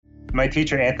My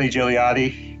teacher, Anthony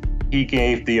Gigliotti, he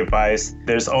gave the advice,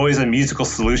 there's always a musical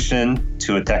solution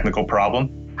to a technical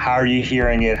problem. How are you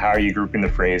hearing it? How are you grouping the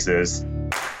phrases?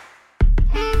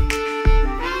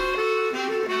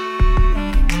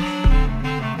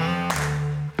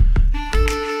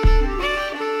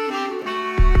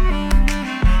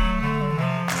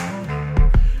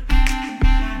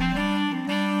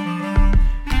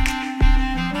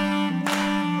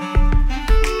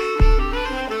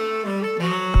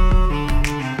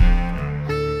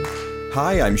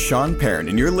 Hi, I'm Sean Perrin,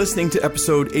 and you're listening to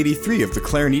episode 83 of the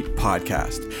Clarinet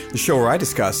Podcast, the show where I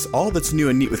discuss all that's new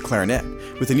and neat with clarinet,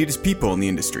 with the neatest people in the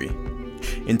industry.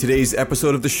 In today's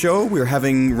episode of the show, we're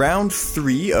having round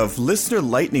 3 of listener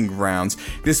lightning rounds.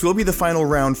 This will be the final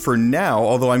round for now,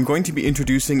 although I'm going to be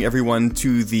introducing everyone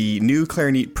to the new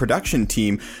Clarinet production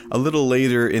team a little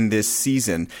later in this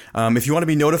season. If you want to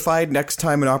be notified next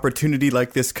time an opportunity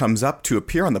like this comes up to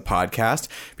appear on the podcast,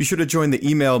 be sure to join the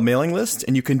email mailing list,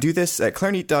 and you can do this at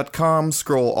clarinet.com,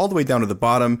 scroll all the way down to the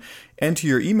bottom, enter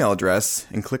your email address,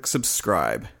 and click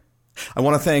subscribe. I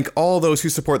want to thank all those who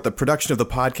support the production of the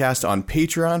podcast on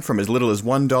Patreon from as little as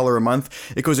 $1 a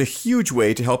month. It goes a huge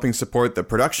way to helping support the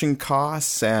production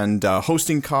costs and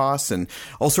hosting costs and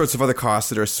all sorts of other costs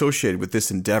that are associated with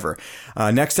this endeavor.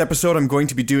 Next episode, I'm going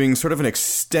to be doing sort of an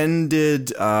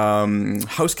extended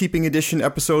housekeeping edition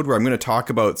episode where I'm going to talk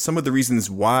about some of the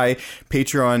reasons why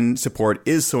Patreon support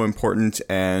is so important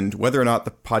and whether or not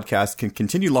the podcast can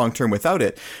continue long-term without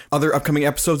it. Other upcoming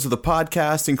episodes of the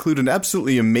podcast include an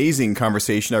absolutely amazing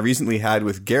conversation I recently had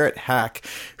with Garrett Hack,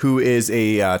 who is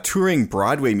a touring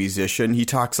Broadway musician. He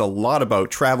talks a lot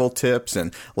about travel tips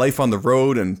and life on the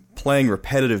road and playing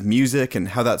repetitive music and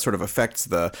how that sort of affects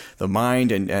the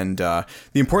mind and the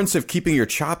importance of keeping your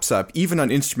chops up even on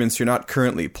instruments you're not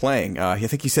currently playing. I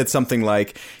think he said something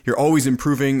like, you're always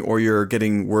improving or you're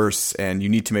getting worse, and you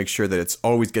need to make sure that it's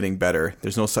always getting better.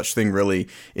 There's no such thing really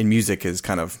in music as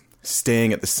kind of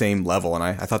staying at the same level, and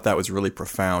I thought that was really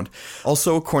profound.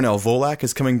 Also, Cornel Volak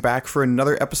is coming back for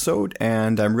another episode,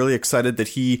 and I'm really excited that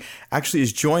he actually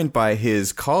is joined by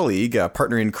his colleague,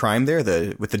 partner in crime there,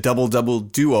 with the double-double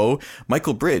duo,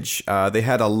 Michael Bridge. They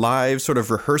had a live sort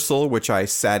of rehearsal, which I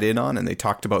sat in on, and they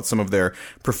talked about some of their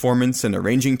performance and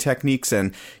arranging techniques,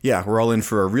 and yeah, we're all in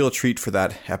for a real treat for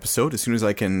that episode. As soon as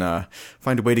I can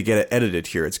find a way to get it edited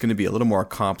here, it's going to be a little more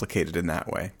complicated in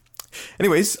that way.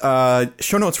 Anyways,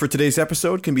 show notes for today's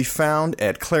episode can be found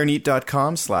at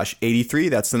clarinet.com/83.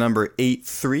 That's the number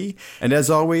 83. And as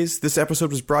always, this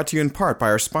episode was brought to you in part by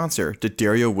our sponsor,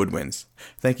 D'Addario Woodwinds.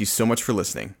 Thank you so much for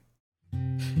listening.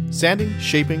 Sanding,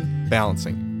 shaping,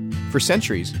 balancing. For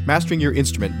centuries, mastering your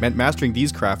instrument meant mastering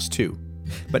these crafts too.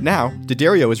 But now,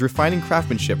 D'Addario is refining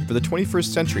craftsmanship for the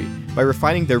 21st century by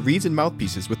refining their reeds and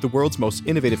mouthpieces with the world's most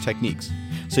innovative techniques,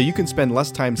 so you can spend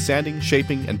less time sanding,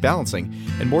 shaping, and balancing,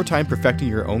 and more time perfecting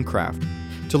your own craft.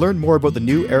 To learn more about the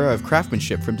new era of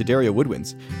craftsmanship from D'Addario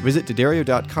Woodwinds, visit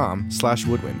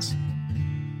D'Addario.com/woodwinds.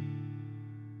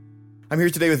 I'm here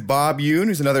today with Bob Yoon,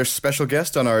 who's another special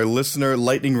guest on our Listener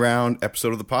Lightning Round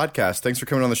episode of the podcast. Thanks for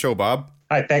coming on the show, Bob.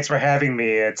 Hi, thanks for having me.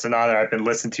 It's an honor. I've been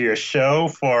listening to your show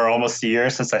for almost a year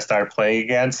since I started playing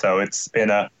again, so it's been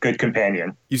a good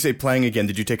companion. You say playing again.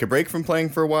 Did you take a break from playing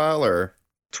for a while, or?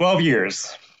 12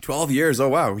 years. 12 years? Oh,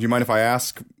 wow. Do you mind if I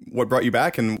ask what brought you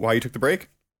back and why you took the break?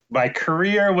 My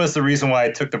career was the reason why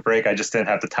I took the break. I just didn't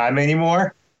have the time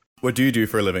anymore. What do you do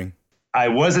for a living? I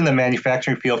was in the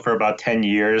manufacturing field for about 10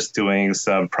 years doing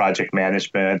some project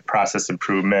management, process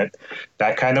improvement,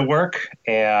 that kind of work.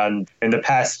 And in the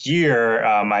past year,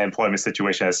 my employment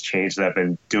situation has changed. I've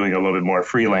been doing a little bit more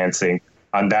freelancing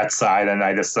on that side. And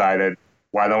I decided,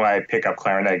 why don't I pick up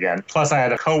clarinet again? Plus, I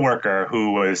had a coworker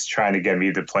who was trying to get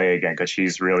me to play again because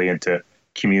she's really into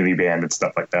community band and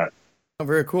stuff like that. Oh,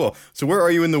 very cool. So where are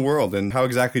you in the world, and how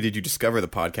exactly did you discover the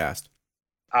podcast?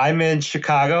 I'm in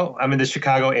Chicago. I'm in the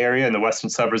Chicago area, in the western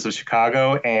suburbs of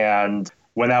Chicago. And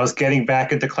when I was getting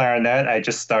back into clarinet, I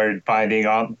just started finding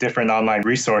different online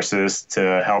resources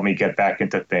to help me get back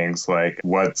into things, like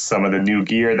what's some of the new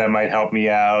gear that might help me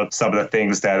out, some of the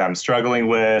things that I'm struggling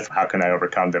with, how can I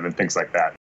overcome them, and things like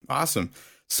that. Awesome.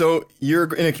 So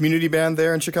you're in a community band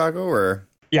there in Chicago, or?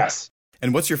 Yes.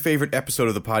 And what's your favorite episode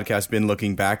of the podcast been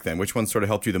looking back then? Which one sort of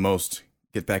helped you the most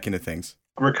get back into things?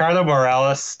 Ricardo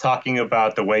Morales talking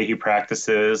about the way he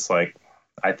practices. Like,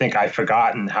 I think I've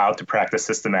forgotten how to practice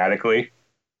systematically.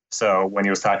 So when he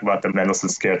was talking about the Mendelssohn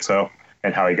Scherzo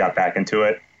and how he got back into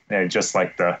it, and just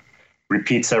like the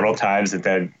repeat several times and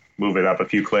then move it up a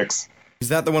few clicks. Is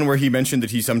that the one where he mentioned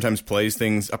that he sometimes plays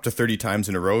things up to 30 times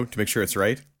in a row to make sure it's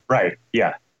right? Right,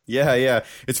 yeah. Yeah.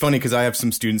 It's funny because I have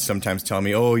some students sometimes tell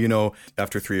me, oh,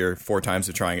 after 3 or 4 times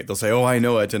of trying it, they'll say, oh, I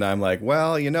know it. And I'm like,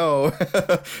 well,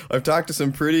 I've talked to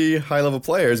some pretty high-level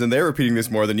players and they're repeating this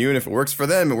more than you. And if it works for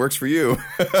them, it works for you.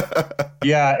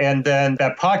 Yeah. And then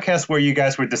that podcast where you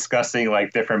guys were discussing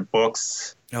like different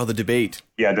books. Oh, the debate.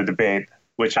 Yeah, the debate,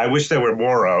 which I wish there were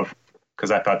more of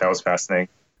because I thought that was fascinating.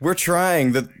 We're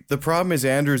trying. The problem is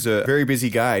Andrew's a very busy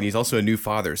guy and he's also a new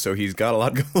father. So he's got a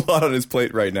lot on his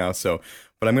plate right now.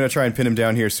 But I'm going to try and pin him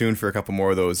down here soon for a couple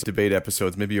more of those debate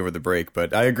episodes, maybe over the break.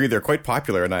 But I agree, they're quite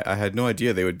popular, and I had no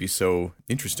idea they would be so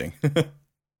interesting.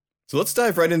 So let's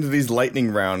dive right into these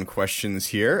lightning round questions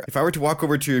here. If I were to walk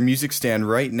over to your music stand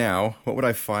right now, what would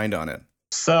I find on it?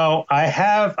 So I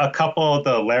have a couple of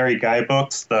the Larry Guy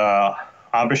books, the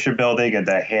Embouchure Building and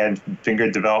the Hand Finger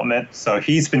Development. So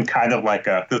he's been kind of like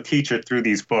the teacher through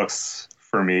these books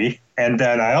for me. And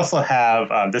then I also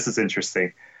have, this is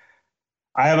interesting,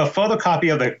 I have a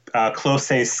photocopy of the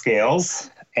Closey scales,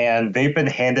 and they've been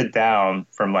handed down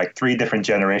from like 3 different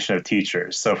generations of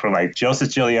teachers. So from like Joseph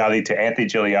Gigliotti to Anthony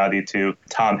Gigliotti to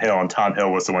Tom Hill, and Tom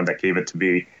Hill was the one that gave it to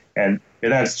me. And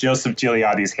it has Joseph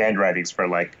Gigliotti's handwritings for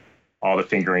like all the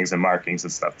fingerings and markings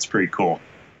and stuff. It's pretty cool.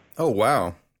 Oh,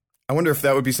 wow. I wonder if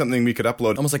that would be something we could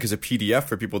upload almost like as a PDF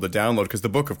for people to download, because the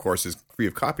book, of course, is free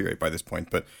of copyright by this point,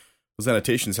 but those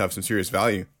annotations have some serious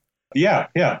value. Yeah.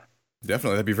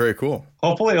 Definitely, that'd be very cool.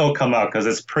 Hopefully it'll come out because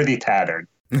it's pretty tattered.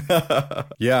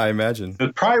 Yeah, I imagine.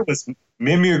 It probably was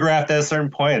mimeographed at a certain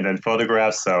point and then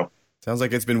photographed, so. Sounds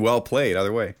like it's been well played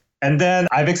either way. And then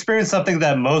I've experienced something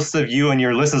that most of you and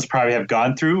your listeners probably have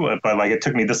gone through, but like it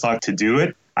took me this long to do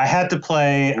it. I had to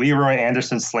play Leroy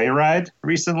Anderson's Sleigh Ride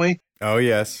recently. Oh,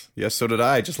 yes. Yes, so did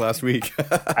I just last week.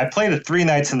 I played it 3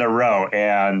 nights in a row,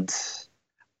 and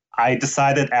I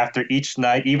decided after each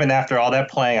night, even after all that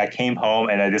playing, I came home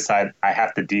and I decided I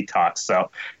have to detox.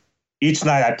 So each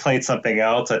night I played something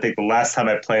else. I think the last time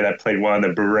I played one of the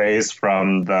bourrées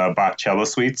from the Bach cello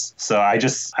suites. So I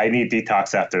need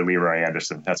detox after Leroy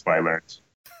Anderson. That's what I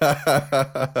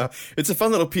learned. It's a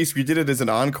fun little piece. We did it as an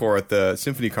encore at the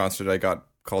symphony concert I got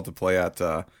called to play at,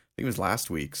 I think it was last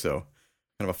week. So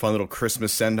kind of a fun little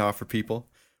Christmas send-off for people.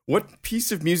 What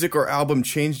piece of music or album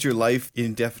changed your life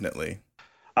indefinitely?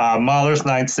 Mahler's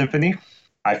Ninth Symphony.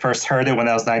 I first heard it when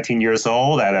I was 19 years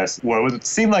old at what would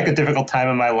seem like a difficult time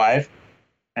in my life.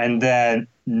 And then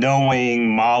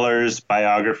knowing Mahler's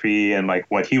biography and like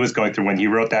what he was going through when he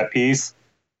wrote that piece.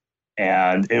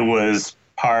 And it was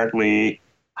partly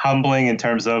humbling in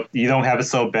terms of you don't have it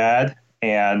so bad.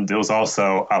 And it was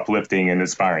also uplifting and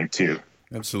inspiring too.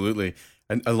 Absolutely.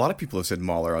 And a lot of people have said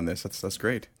Mahler on this. That's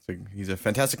great. He's a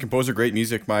fantastic composer, great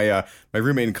music. My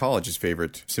roommate in college's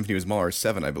favorite symphony was Mahler's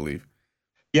 7, I believe.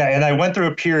 Yeah, and I went through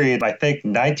a period, I think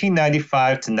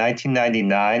 1995 to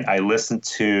 1999, I listened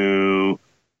to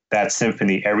that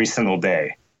symphony every single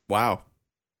day. Wow.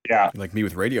 Yeah. Like me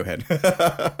with Radiohead.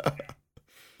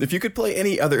 If you could play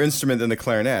any other instrument than the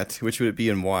clarinet, which would it be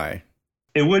and why?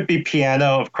 It would be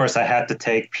piano. Of course, I had to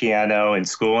take piano in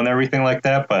school and everything like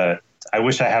that, but I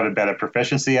wish I had a better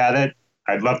proficiency at it.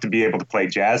 I'd love to be able to play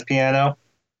jazz piano.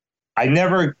 I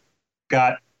never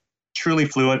got truly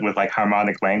fluent with like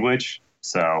harmonic language,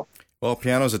 so. Well,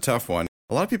 piano's a tough one.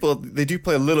 A lot of people, they do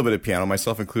play a little bit of piano,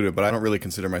 myself included, but I don't really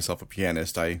consider myself a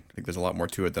pianist. I think there's a lot more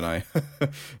to it than I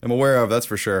am aware of, that's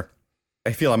for sure.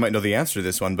 I feel I might know the answer to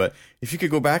this one, but if you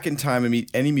could go back in time and meet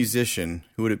any musician,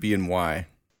 who would it be and why?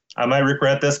 I might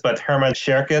regret this, but Hermann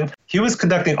Scherchen, he was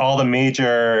conducting all the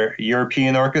major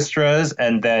European orchestras,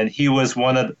 and then he was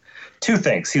one of two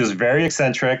things. He was very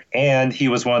eccentric, and he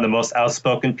was one of the most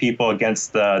outspoken people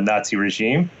against the Nazi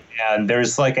regime. And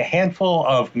there's like a handful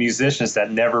of musicians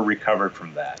that never recovered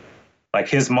from that. Like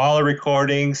his Mahler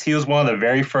recordings, he was one of the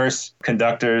very first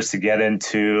conductors to get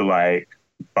into like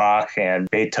Bach and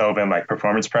Beethoven, like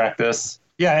performance practice.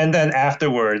 Yeah, and then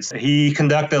afterwards, he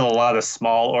conducted a lot of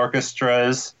small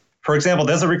orchestras. For example,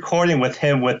 there's a recording with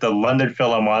him with the London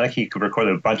Philharmonic. He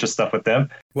recorded a bunch of stuff with them.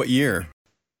 What year?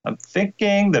 I'm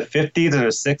thinking the 50s or the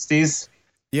 60s.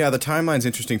 Yeah, the timeline's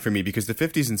interesting for me because the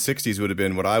 50s and 60s would have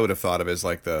been what I would have thought of as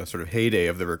like the sort of heyday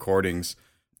of the recordings,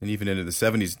 and even into the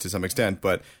 70s to some extent,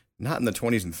 but not in the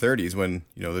 20s and 30s when,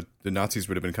 you know, the Nazis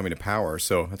would have been coming to power.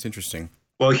 So that's interesting.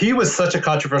 Well, he was such a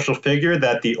controversial figure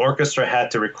that the orchestra had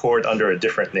to record under a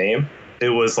different name. It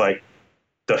was like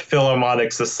the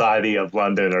Philharmonic Society of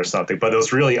London or something, but it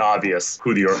was really obvious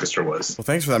who the orchestra was. Well,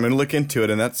 thanks for that. I'm going to look into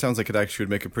it, and that sounds like it actually would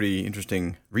make a pretty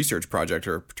interesting research project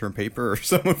or term paper or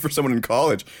something for someone in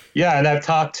college. Yeah, and I've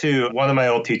talked to one of my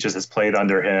old teachers has played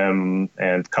under him,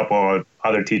 and a couple of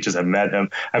other teachers have met him.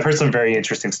 I've heard some very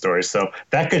interesting stories, so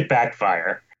that could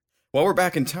backfire. While we're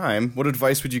back in time, what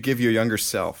advice would you give your younger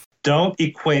self? Don't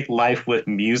equate life with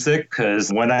music, because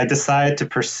when I decided to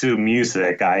pursue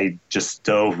music, I just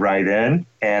dove right in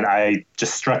and I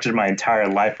just structured my entire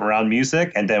life around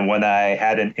music. And then when I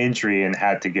had an injury and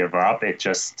had to give up, it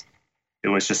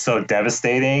was just so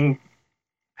devastating.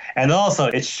 And also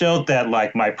it showed that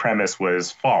like my premise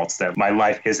was false, that my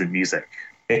life isn't music.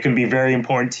 It can be very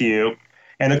important to you.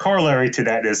 And the corollary to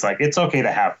that is like, it's okay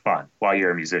to have fun while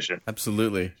you're a musician.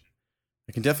 Absolutely.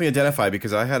 I can definitely identify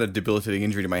because I had a debilitating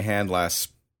injury to my hand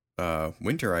last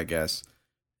winter, I guess,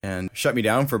 and shut me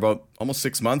down for about almost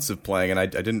 6 months of playing, and I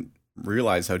didn't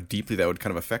realize how deeply that would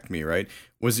kind of affect me, right?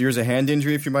 Was yours a hand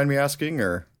injury, if you mind me asking,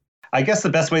 or? I guess the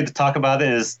best way to talk about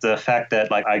it is the fact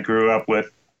that like I grew up with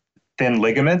thin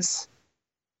ligaments,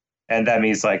 and that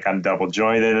means like I'm double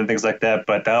jointed and things like that,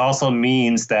 but that also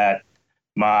means that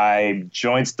my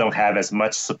joints don't have as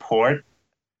much support.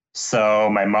 So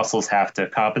my muscles have to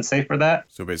compensate for that.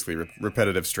 So basically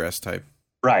repetitive stress type.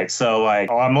 Right. So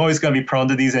like, I'm always going to be prone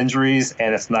to these injuries,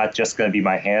 and it's not just going to be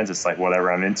my hands. It's like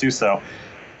whatever I'm into. So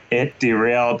it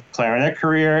derailed clarinet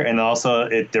career, and also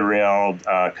it derailed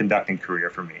conducting career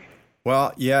for me.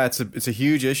 Well, yeah, it's a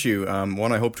huge issue.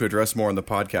 One I hope to address more on the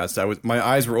podcast. My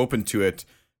eyes were open to it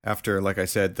after, like I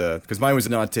said, because mine was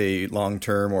not a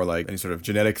long-term or like any sort of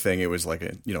genetic thing. It was like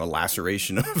a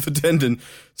laceration of the tendon.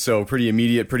 So pretty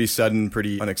immediate, pretty sudden,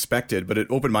 pretty unexpected. But it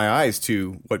opened my eyes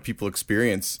to what people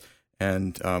experience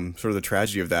and sort of the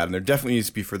tragedy of that. And there definitely needs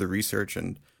to be further research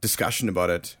and discussion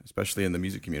about it, especially in the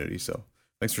music community. So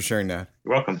thanks for sharing that.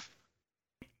 You're welcome.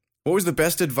 What was the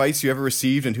best advice you ever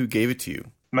received, and who gave it to you?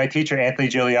 My teacher, Anthony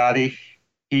Gigliotti,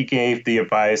 he gave the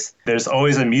advice, there's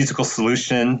always a musical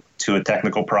solution to a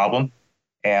technical problem.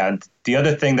 And the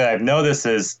other thing that I've noticed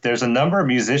is there's a number of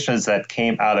musicians that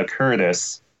came out of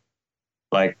Curtis,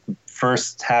 like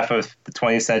first half of the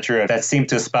 20th century, that seem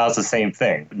to espouse the same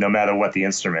thing, no matter what the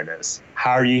instrument is.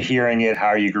 How are you hearing it? How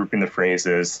are you grouping the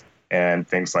phrases and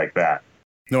things like that?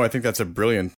 No, I think that's a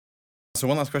brilliant. So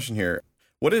one last question here.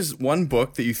 What is one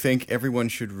book that you think everyone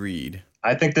should read?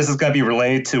 I think this is going to be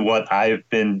related to what I've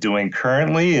been doing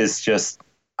currently. Is just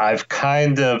I've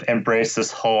kind of embraced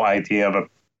this whole idea of a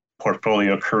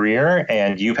portfolio career,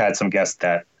 and you've had some guests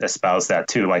that espouse that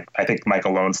too. Like I think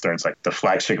Michael Lowenstern's like the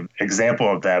flagship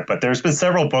example of that. But there's been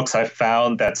several books I've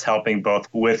found that's helping both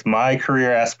with my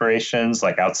career aspirations,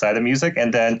 like outside of music,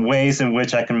 and then ways in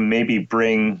which I can maybe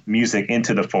bring music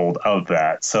into the fold of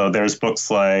that. So there's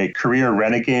books like Career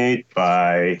Renegade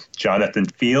by Jonathan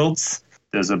Fields.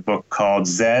 There's a book called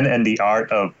Zen and the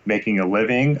Art of Making a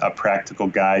Living, A Practical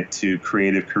Guide to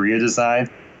Creative Career Design.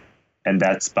 And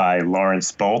that's by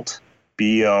Lawrence Bolt.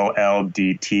 Boldt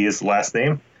is the last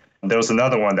name. There was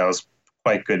another one that was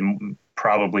quite good,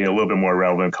 probably a little bit more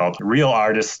relevant, called Real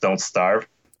Artists Don't Starve.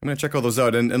 I'm going to check all those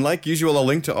out. And like usual, I'll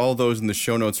link to all those in the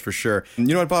show notes for sure. And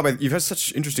you know what, Bob? You've had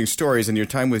such interesting stories, and your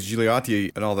time with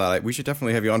Gigliotti and all that. We should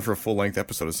definitely have you on for a full-length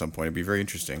episode at some point. It'd be very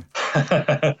interesting.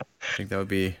 I think that would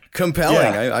be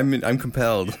compelling. Yeah. I'm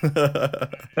compelled. I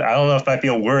don't know if I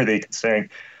feel worthy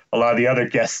considering a lot of the other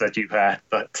guests that you've had,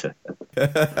 but...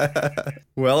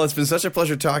 Well, it's been such a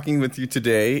pleasure talking with you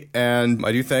today, and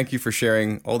I do thank you for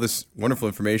sharing all this wonderful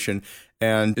information.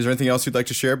 And is there anything else you'd like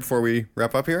to share before we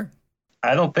wrap up here?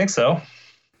 I don't think so. Well,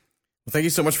 thank you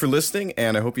so much for listening,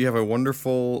 and I hope you have a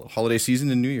wonderful holiday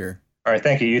season and New Year. All right,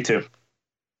 thank you. You too.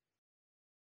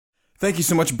 Thank you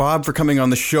so much, Bob, for coming on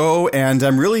the show. And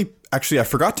I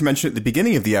forgot to mention at the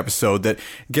beginning of the episode that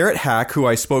Garrett Hack, who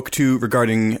I spoke to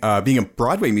regarding being a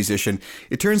Broadway musician,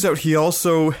 it turns out he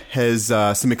also has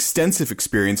some extensive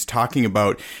experience talking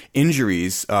about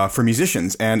injuries for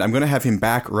musicians. And I'm going to have him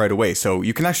back right away. So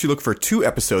you can actually look for 2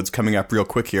 episodes coming up real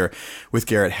quick here with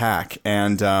Garrett Hack.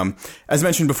 And as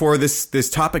mentioned before, this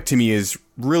topic to me is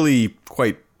really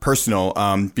quite personal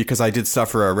because I did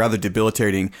suffer a rather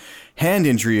debilitating hand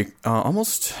injury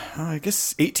almost, I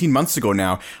guess, 18 months ago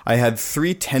now. I had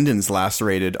 3 tendons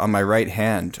lacerated on my right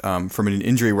hand from an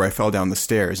injury where I fell down the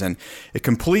stairs, and it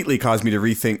completely caused me to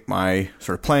rethink my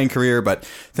sort of playing career, but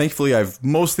thankfully I've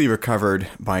mostly recovered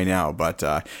by now. But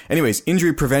anyways,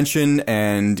 injury prevention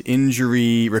and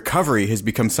injury recovery has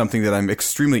become something that I'm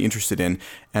extremely interested in,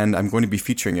 and I'm going to be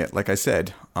featuring it, like I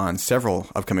said, on several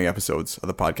upcoming episodes of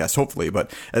the podcast, hopefully,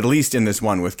 but at least in this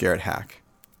one with Garrett Hack.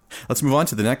 Let's move on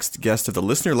to the next guest of the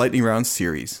Listener Lightning Round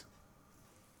series.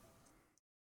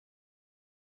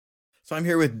 So I'm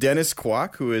here with Dennis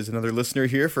Kwok, who is another listener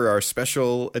here for our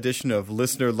special edition of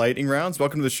Listener Lightning Rounds.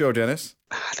 Welcome to the show, Dennis.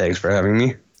 Thanks for having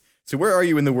me. So where are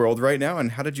you in the world right now,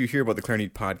 and how did you hear about the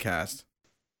Clarinet podcast?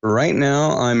 Right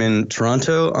now, I'm in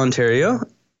Toronto, Ontario,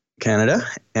 Canada,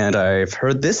 and I've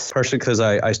heard this partially because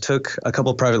I took a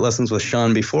couple private lessons with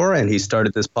Sean before, and he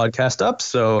started this podcast up,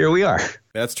 so here we are.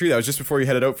 That's true. That was just before you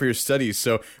headed out for your studies.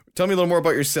 So tell me a little more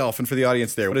about yourself, and for the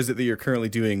audience there, what is it that you're currently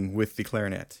doing with the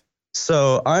clarinet?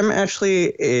 So I'm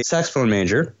actually a saxophone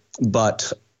major,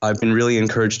 but I've been really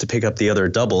encouraged to pick up the other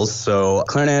doubles. So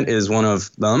clarinet is one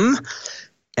of them.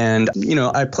 And,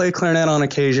 I play clarinet on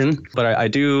occasion, but I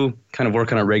do kind of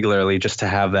work on it regularly just to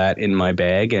have that in my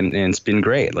bag. And it's been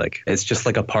great. Like, it's just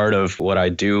like a part of what I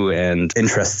do and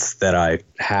interests that I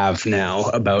have now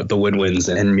about the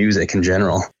woodwinds and music in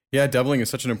general. Yeah, doubling is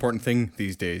such an important thing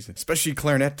these days, especially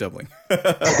clarinet doubling.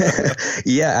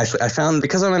 Yeah, actually, I found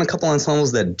because I'm in a couple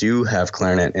ensembles that do have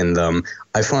clarinet in them,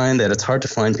 I find that it's hard to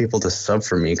find people to sub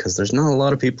for me because there's not a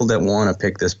lot of people that want to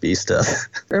pick this B stuff.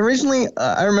 Originally,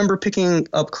 I remember picking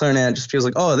up clarinet just feels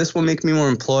like, oh, this will make me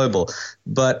more employable.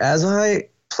 But as I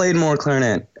played more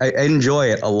clarinet, I enjoy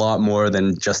it a lot more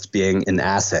than just being an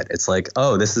asset. It's like,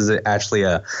 oh, this is actually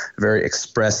a very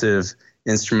expressive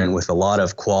instrument with a lot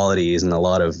of qualities and a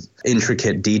lot of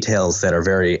intricate details that are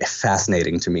very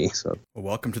fascinating to me. So, well,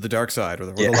 welcome to the dark side or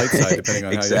the light side, depending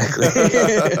on exactly. How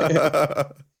you...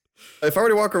 If I were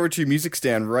to walk over to your music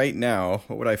stand right now,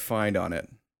 what would I find on it?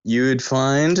 You would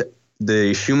find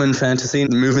the Schumann Fantasy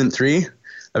Movement 3.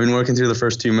 I've been working through the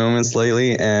first two movements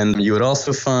lately, and you would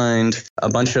also find a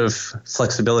bunch of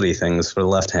flexibility things for the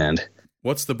left hand.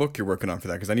 What's the book you're working on for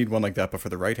that? Because I need one like that, but for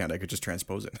the right hand, I could just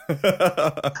transpose it.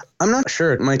 I'm not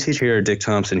sure. My teacher here, Dick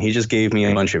Thompson, he just gave me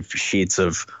a bunch of sheets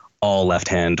of all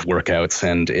left-hand workouts,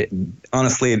 and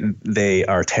honestly, they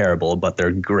are terrible, but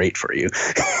they're great for you.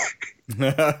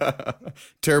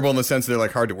 Terrible in the sense that they're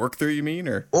like hard to work through, you mean?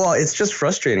 Or well, it's just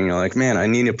frustrating. You're like, man, I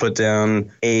need to put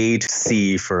down A to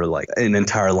C for like an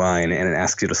entire line, and it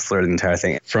asks you to slur the entire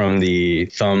thing from the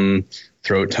thumb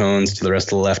throat tones to the rest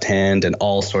of the left hand and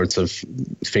all sorts of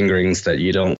fingerings that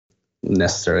you don't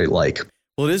necessarily like.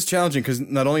 Well, it is challenging because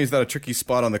not only is that a tricky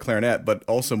spot on the clarinet, but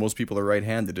also most people are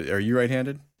right-handed. Are you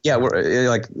right-handed? Yeah, we're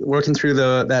like working through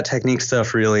that technique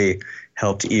stuff really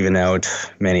helped even out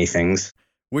many things.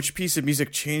 Which piece of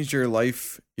music changed your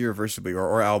life irreversibly,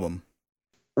 or album?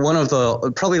 One of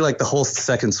probably like the whole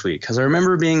second suite, because I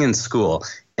remember being in school,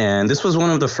 and this was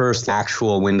one of the first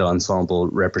actual wind ensemble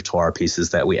repertoire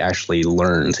pieces that we actually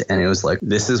learned. And it was like,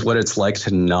 this is what it's like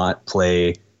to not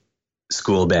play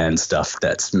school band stuff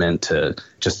that's meant to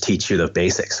just teach you the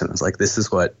basics. And I was like, this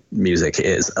is what music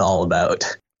is all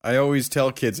about. I always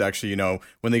tell kids, actually,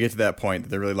 when they get to that point, that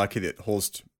they're really lucky that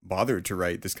Holst bothered to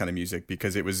write this kind of music,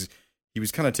 because he was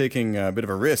kind of taking a bit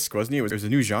of a risk, wasn't he? It was a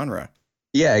new genre.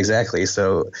 Yeah, exactly.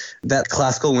 So that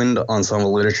classical wind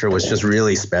ensemble literature was just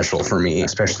really special for me,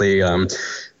 especially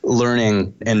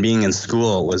learning and being in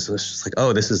school was just like,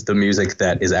 oh, this is the music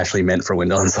that is actually meant for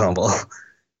wind ensemble.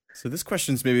 So this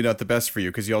question's maybe not the best for you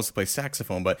because you also play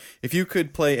saxophone, but if you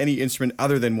could play any instrument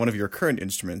other than one of your current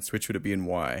instruments, which would it be and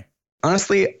why?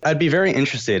 Honestly, I'd be very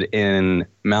interested in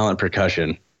mallet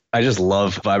percussion. I just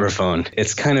love vibraphone.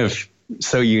 It's kind of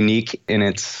so unique in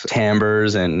its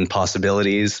timbres and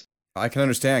possibilities. I can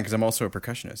understand because I'm also a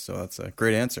percussionist, so that's a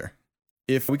great answer.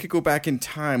 If we could go back in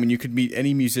time and you could meet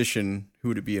any musician, who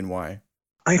would it be and why?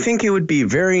 I think it would be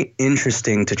very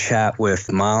interesting to chat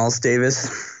with Miles Davis,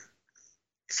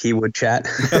 if he would chat,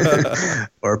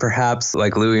 or perhaps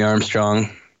like Louis Armstrong,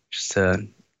 just to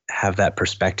have that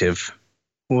perspective.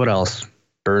 What else?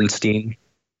 Bernstein.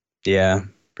 Yeah,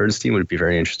 Bernstein would be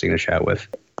very interesting to chat with.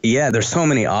 Yeah, there's so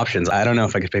many options. I don't know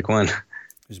if I could pick one.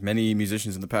 There's many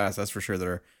musicians in the past, that's for sure, that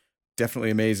are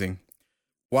definitely amazing.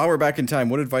 While we're back in time,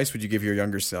 what advice would you give your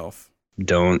younger self?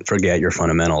 Don't forget your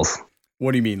fundamentals.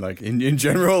 What do you mean? Like in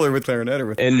general or with clarinet or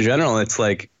with... In general, it's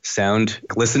like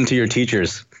listen to your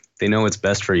teachers. They know what's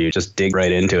best for you. Just dig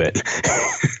right into it.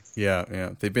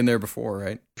 Yeah. They've been there before,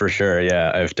 right? For sure,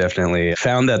 yeah. I've definitely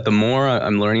found that the more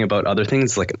I'm learning about other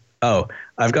things, like, oh,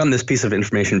 I've gotten this piece of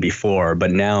information before,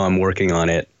 but now I'm working on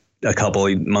it a couple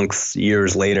months,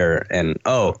 years later, and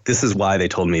oh, this is why they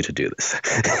told me to do this.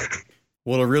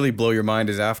 What'll really blow your mind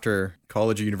is after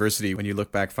college or university, when you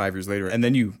look back 5 years later, and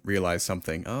then you realize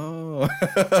something. Oh,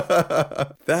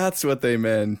 that's what they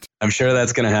meant. I'm sure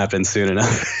that's going to happen soon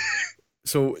enough.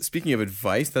 So speaking of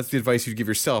advice, that's the advice you'd give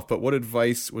yourself, but what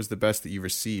advice was the best that you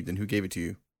received, and who gave it to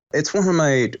you? It's one of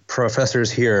my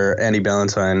professors here, Andy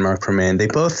Ballantyne, Mark Permain. They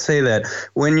both say that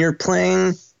when you're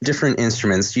playing different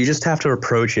instruments, you just have to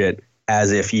approach it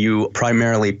as if you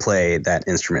primarily play that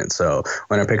instrument. So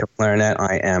when I pick up clarinet,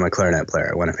 I am a clarinet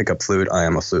player. When I pick up flute, I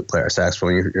am a flute player.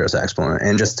 Saxophone, you're a saxophone.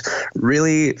 And just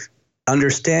really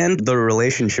understand the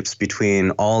relationships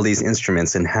between all these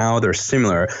instruments and how they're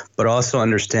similar, but also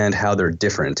understand how they're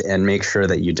different and make sure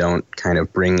that you don't kind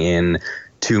of bring in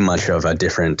too much of a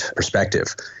different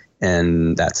perspective.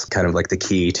 And that's kind of like the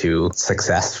key to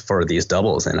success for these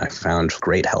doubles. And I found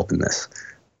great help in this.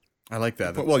 I like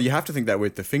that. Well, you have to think that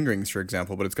with the fingerings, for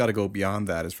example, but it's got to go beyond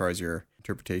that as far as your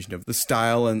interpretation of the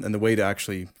style and the way to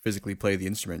actually physically play the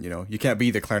instrument. You can't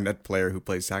be the clarinet player who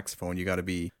plays saxophone. You got to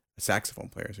be a saxophone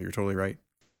player. So you're totally right.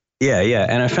 Yeah.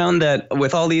 And I found that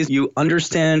with all these, you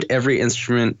understand every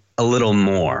instrument a little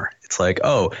more. It's like,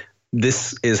 oh,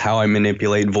 this is how I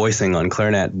manipulate voicing on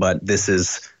clarinet, but this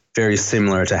is very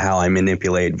similar to how I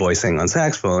manipulate voicing on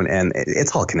saxophone, and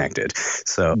it's all connected.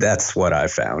 So that's what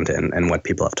I've found and what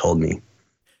people have told me.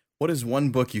 What is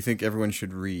one book you think everyone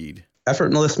should read?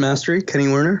 Effortless Mastery, Kenny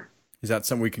Werner. Is that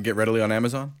something we can get readily on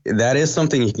Amazon? That is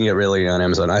something you can get readily on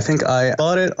Amazon. I think I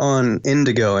bought it on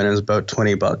Indigo, and it was about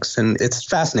 $20, and it's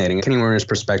fascinating. Kenny Werner's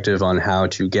perspective on how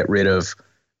to get rid of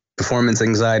performance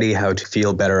anxiety, how to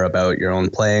feel better about your own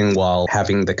playing while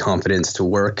having the confidence to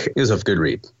work is a good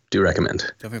read. Do recommend.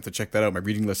 Definitely have to check that out. My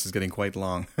reading list is getting quite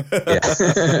long.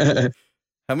 Yeah.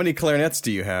 How many clarinets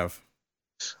do you have?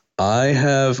 I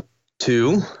have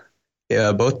 2.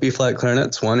 Both B-flat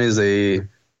clarinets. One is a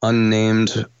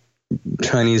unnamed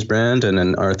Chinese brand and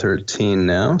an R13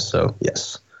 now. So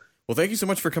yes. Well, thank you so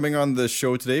much for coming on the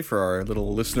show today for our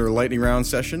little listener lightning round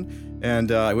session.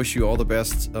 And I wish you all the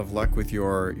best of luck with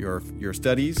your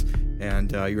studies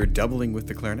and your doubling with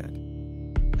the clarinet.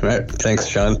 All right. Thanks,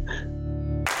 Sean.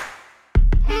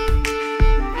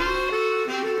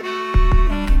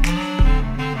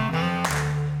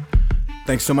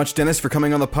 Thanks so much, Dennis, for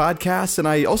coming on the podcast. And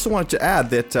I also wanted to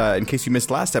add that, in case you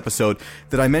missed last episode,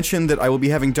 that I mentioned that I will be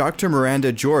having Dr.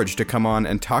 Miranda George to come on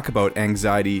and talk about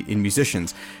anxiety in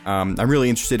musicians. I'm really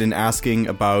interested in asking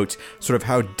about sort of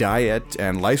how diet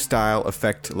and lifestyle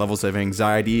affect levels of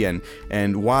anxiety and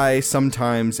why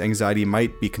sometimes anxiety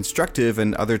might be constructive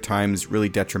and other times really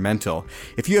detrimental.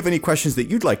 If you have any questions that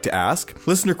you'd like to ask,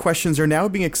 listener questions are now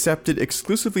being accepted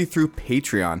exclusively through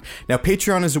Patreon. Now,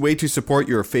 Patreon is a way to support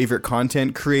your favorite content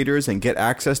creators and get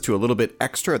access to a little bit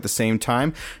extra at the same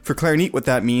time. For Clarinet, what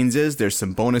that means is there's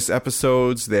some bonus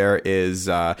episodes, there is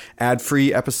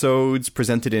ad-free episodes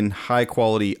presented in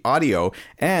high-quality audio,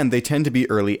 and they tend to be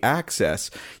early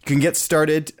access. You can get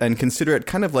started and consider it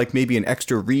kind of like maybe an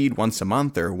extra read once a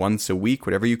month or once a week,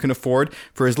 whatever you can afford,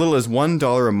 for as little as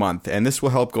 $1 a month, and this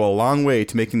will help go a long way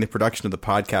to making the production of the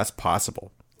podcast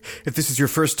possible. If this is your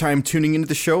first time tuning into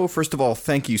the show, first of all,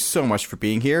 thank you so much for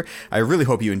being here. I really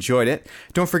hope you enjoyed it.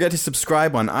 Don't forget to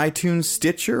subscribe on iTunes,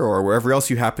 Stitcher, or wherever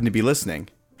else you happen to be listening.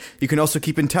 You can also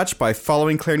keep in touch by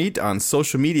following Clarinet on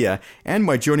social media and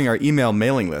by joining our email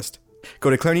mailing list. Go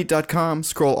to clarinet.com,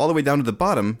 scroll all the way down to the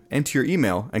bottom, enter your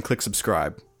email, and click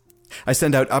subscribe. I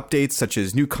send out updates such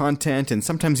as new content and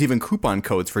sometimes even coupon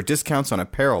codes for discounts on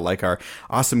apparel like our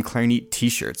awesome Clarinet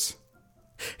t-shirts.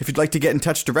 If you'd like to get in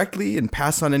touch directly and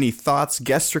pass on any thoughts,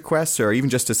 guest requests, or even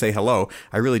just to say hello,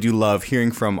 I really do love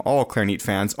hearing from all Clarinet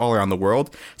fans all around the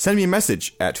world. Send me a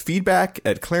message at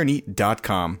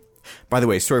feedback@clarinet.com. By the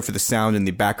way, sorry for the sound in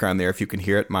the background there if you can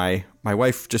hear it. My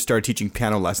wife just started teaching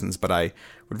piano lessons, but I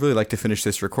would really like to finish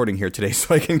this recording here today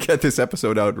so I can get this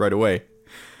episode out right away.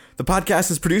 The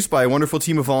podcast is produced by a wonderful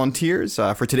team of volunteers.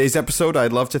 For today's episode,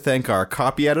 I'd love to thank our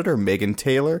copy editor, Megan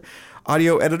Taylor,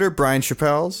 audio editor, Brian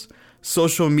Chappelles,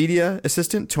 social media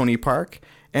assistant, Tony Park,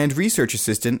 and research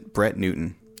assistant, Brett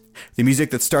Newton. The music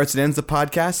that starts and ends the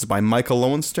podcast is by Michael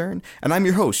Lowenstern, and I'm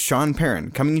your host, Sean Perrin,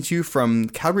 coming to you from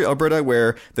Calgary, Alberta,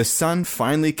 where the sun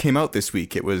finally came out this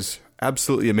week. It was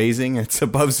absolutely amazing. It's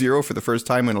above zero for the first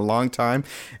time in a long time,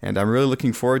 and I'm really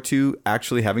looking forward to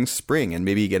actually having spring and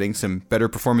maybe getting some better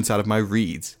performance out of my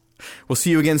reeds. We'll see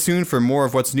you again soon for more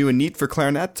of what's new and neat for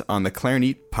clarinet on the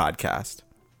Clarinet Podcast.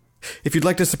 If you'd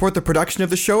like to support the production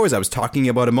of the show, as I was talking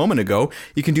about a moment ago,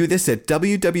 you can do this at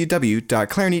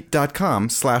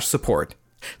www.clarinet.com/support.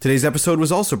 Today's episode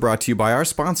was also brought to you by our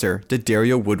sponsor,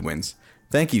 D'Addario Woodwinds.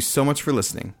 Thank you so much for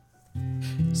listening.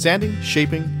 Sanding,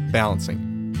 shaping,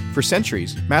 balancing. For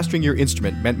centuries, mastering your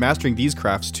instrument meant mastering these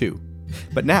crafts too.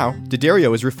 But now,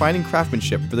 D'Addario is refining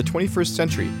craftsmanship for the 21st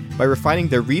century by refining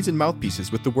their reeds and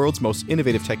mouthpieces with the world's most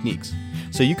innovative techniques,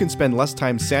 so you can spend less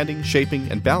time sanding, shaping,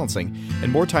 and balancing, and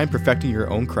more time perfecting your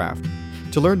own craft.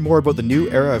 To learn more about the new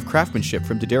era of craftsmanship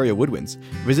from D'Addario Woodwinds,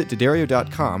 visit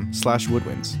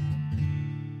D'Addario.com/woodwinds.